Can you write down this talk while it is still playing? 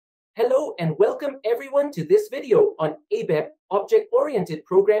Hello and welcome everyone to this video on ABAP Object-Oriented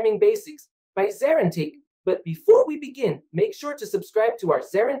Programming Basics by ZaranTech. But before we begin, make sure to subscribe to our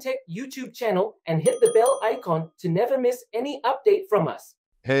ZaranTech YouTube channel and hit the bell icon to never miss any update from us.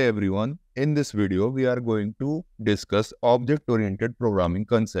 Hey everyone, in this video we are going to discuss object-oriented programming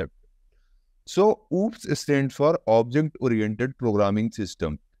concept. So OOPS stands for Object-Oriented Programming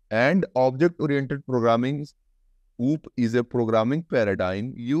System, and Object-Oriented Programming OOP is a programming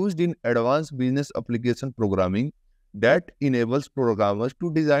paradigm used in advanced business application programming that enables programmers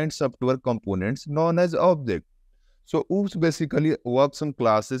to design software components known as objects. So OOPS basically works on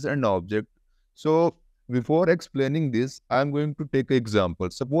classes and objects. So before explaining this, I am going to take an example.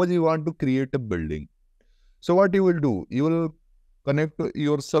 Suppose you want to create a building. So what you will do? You will connect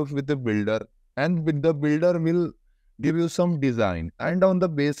yourself with the builder, and with the builder will give you some design. And on the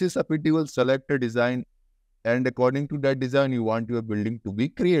basis of it, you will select a design. And according to that design, you want your building to be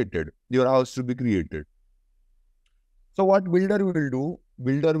created, your house to be created. So what builder will do?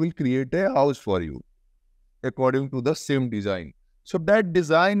 Builder will create a house for you according to the same design. So that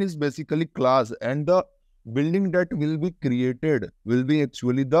design is basically class, and the building that will be created will be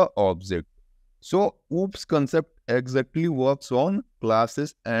actually the object. So OOPS concept exactly works on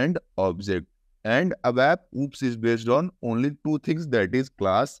classes and object. And ABAP OOPS is based on only two things, that is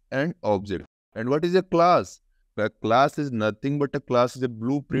class and object. And what is a class? A class is nothing but a class is a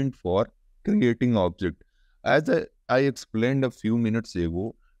blueprint for creating object. As I explained a few minutes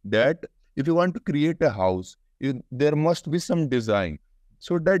ago, that if you want to create a house, there must be some design.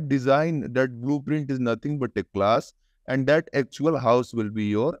 So that design, that blueprint is nothing but a class, and that actual house will be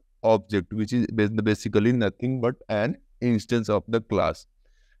your object, which is basically nothing but an instance of the class.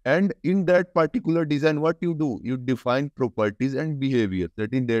 And in that particular design, what you do? You define properties and behavior.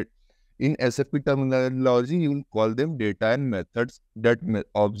 That in SAP terminology, you will call them data and methods that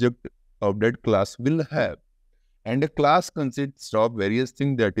object of that class will have. And a class consists of various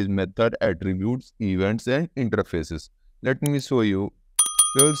things, that is method, attributes, events, and interfaces. Let me show you.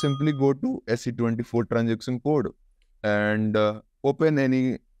 You will simply go to SE24 transaction code and open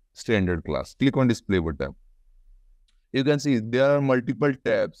any standard class. Click on display button. You can see there are multiple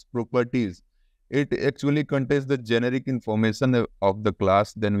tabs, properties. It actually contains the generic information of the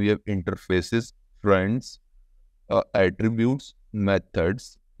class. Then we have interfaces, friends, attributes,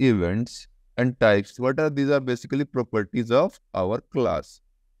 methods, events, and types. These are basically properties of our class.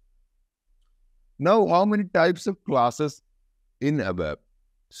 Now, how many types of classes in ABAP?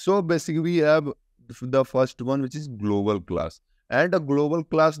 So basically we have the first one, which is global class. And a global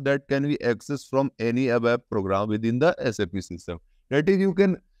class that can be accessed from any ABAP program within the SAP system. That is, you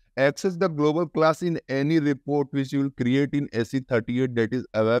can access the global class in any report which you will create in SE38, that is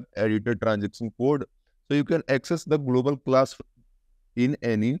ABAP editor transaction code. So you can access the global class in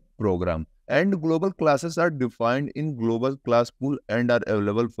any program. And global classes are defined in global class pool and are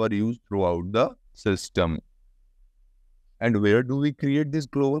available for use throughout the system. And where do we create these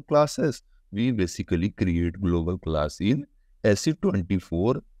global classes? We basically create global class in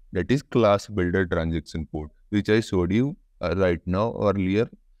SE24, that is class builder transaction code, which I showed you right now earlier.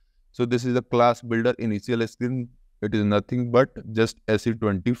 So this is a class builder initial screen. It is nothing but just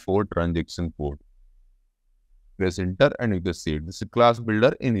SE24 transaction code. Press enter and you can see it. This is class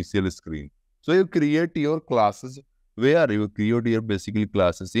builder initial screen. So you create your classes where you create your basically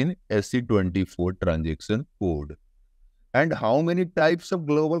classes in SE24 transaction code. And how many types of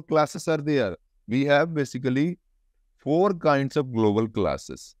global classes are there? We have basically 4 kinds of global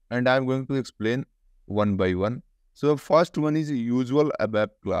classes, and I am going to explain one by one. So first one is usual ABAP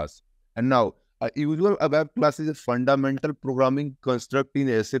class. And now a usual ABAP class is a fundamental programming construct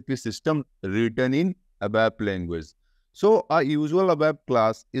in SAP system written in ABAP language. So a usual ABAP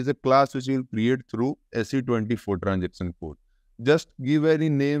class is a class which will create through SE24 transaction code. Just give any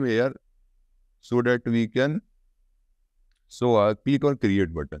name here so that we can. So click on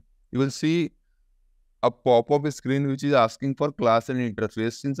create button. You will see a pop-up screen which is asking for class and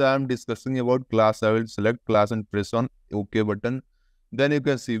interface. Since I am discussing about class, I will select class and press on OK button. Then you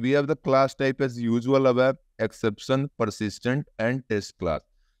can see we have the class type as usual ABAP, exception, persistent, and test class.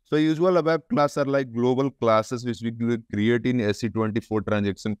 So usual ABAP class are like global classes which we create in SE24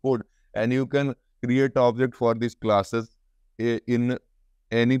 transaction code, and you can create object for these classes in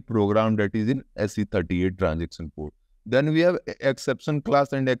any program that is in SE38 transaction code. Then we have exception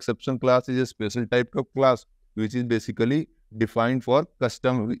class, and exception class is a special type of class which is basically defined for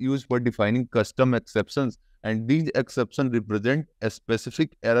used for defining custom exceptions, and these exceptions represent a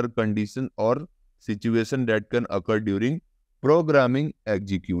specific error condition or situation that can occur during programming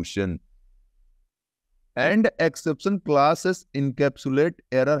execution. And exception classes encapsulate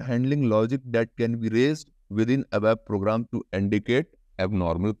error handling logic that can be raised within ABAP program to indicate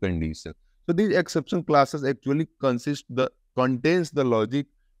abnormal conditions. So these exception classes actually contains the logic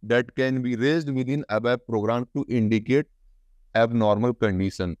that can be raised within ABAP program to indicate abnormal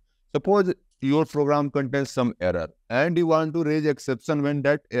condition. Suppose your program contains some error and you want to raise exception when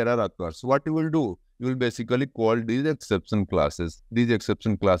that error occurs. What you will do? You will basically call these exception classes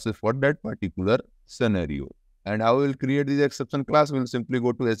for that particular scenario. And how we will create this exception class? We will simply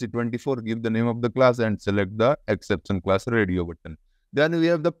go to SE24, give the name of the class and select the exception class radio button. Then we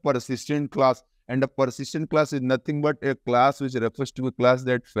have the persistent class, and the persistent class is nothing but a class which refers to a class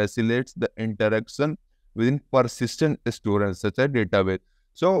that facilitates the interaction within persistent storage such as database.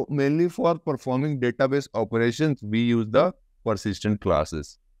 So mainly for performing database operations, we use the persistent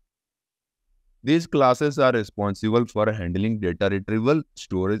classes. These classes are responsible for handling data retrieval,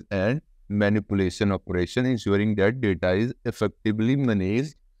 storage, and manipulation operation, ensuring that data is effectively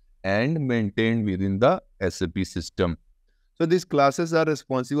managed and maintained within the SAP system. So these classes are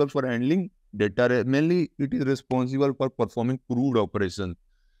responsible for handling data. Mainly, it is responsible for performing CRUD operations.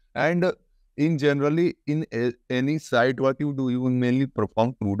 And in generally, in any site, what you do, you will mainly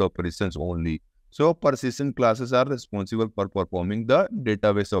perform CRUD operations only. So persistent classes are responsible for performing the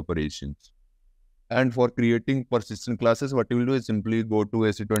database operations. And for creating persistent classes, what you will do is simply go to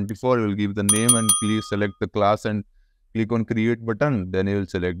SE24, you will give the name and please select the class and click on create button. Then you will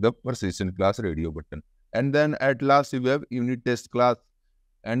select the persistent class radio button. And then at last you have unit test class.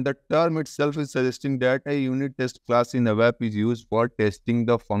 And the term itself is suggesting that a unit test class in ABAP is used for testing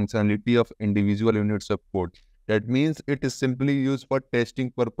the functionality of individual units of code. That means it is simply used for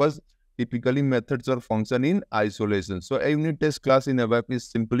testing purpose, typically methods or function in isolation. So a unit test class in ABAP is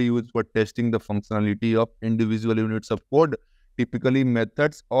simply used for testing the functionality of individual units of code, typically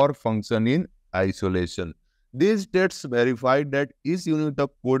methods or function in isolation. These tests verify that each unit of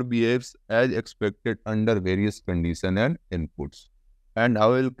code behaves as expected under various conditions and inputs. And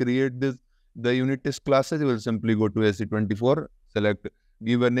how I will create the unit test classes? You will simply go to SE24, select,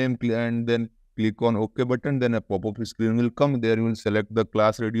 give a name, and then click on OK button. Then a pop-up screen will come. There you will select the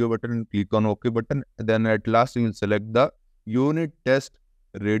class radio button and click on OK button. Then at last you will select the unit test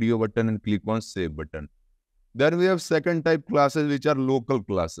radio button and click on Save button. Then we have second type classes, which are local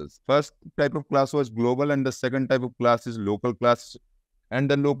classes. First type of class was global, and the second type of class is local class. And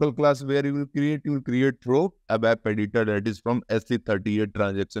the local class where you will create through ABAP editor, that is from SE38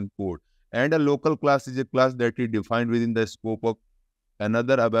 transaction code. And a local class is a class that is defined within the scope of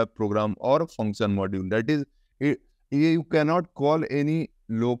another ABAP program or function module. That is, you cannot call any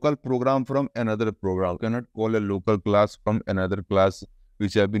local program from another program. You cannot call a local class from another class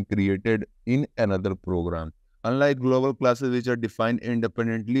which have been created in another program. Unlike global classes which are defined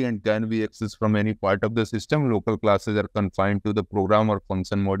independently and can be accessed from any part of the system, local classes are confined to the program or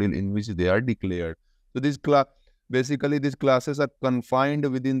function module in which they are declared. So basically these classes are confined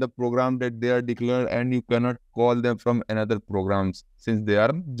within the program that they are declared, and you cannot call them from another programs since they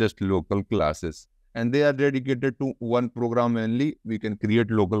are just local classes. And they are dedicated to one program only. We can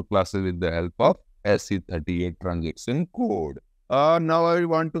create local classes with the help of SE38 transaction code. Now I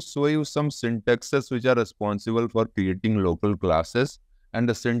want to show you some syntaxes which are responsible for creating local classes. And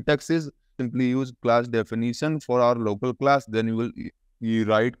the syntax is simply use class definition for our local class. Then you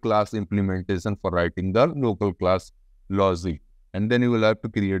write class implementation for writing the local class logic. And then you will have to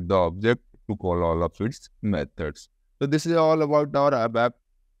create the object to call all of its methods. So this is all about our ABAP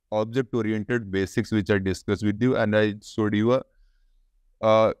object-oriented basics which I discussed with you. And I showed you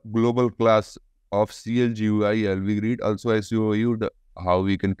a global class of CLGUI LV grid. Also, I show you how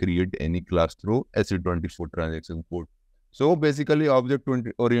we can create any class through SE24 transaction code. So basically,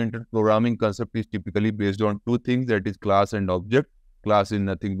 object-oriented programming concept is typically based on two things, that is class and object. Class is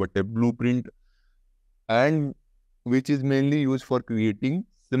nothing but a blueprint, and which is mainly used for creating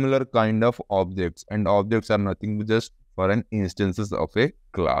similar kind of objects, and objects are nothing but just for an instances of a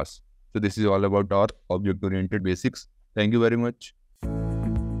class. So this is all about our object-oriented basics. Thank you very much.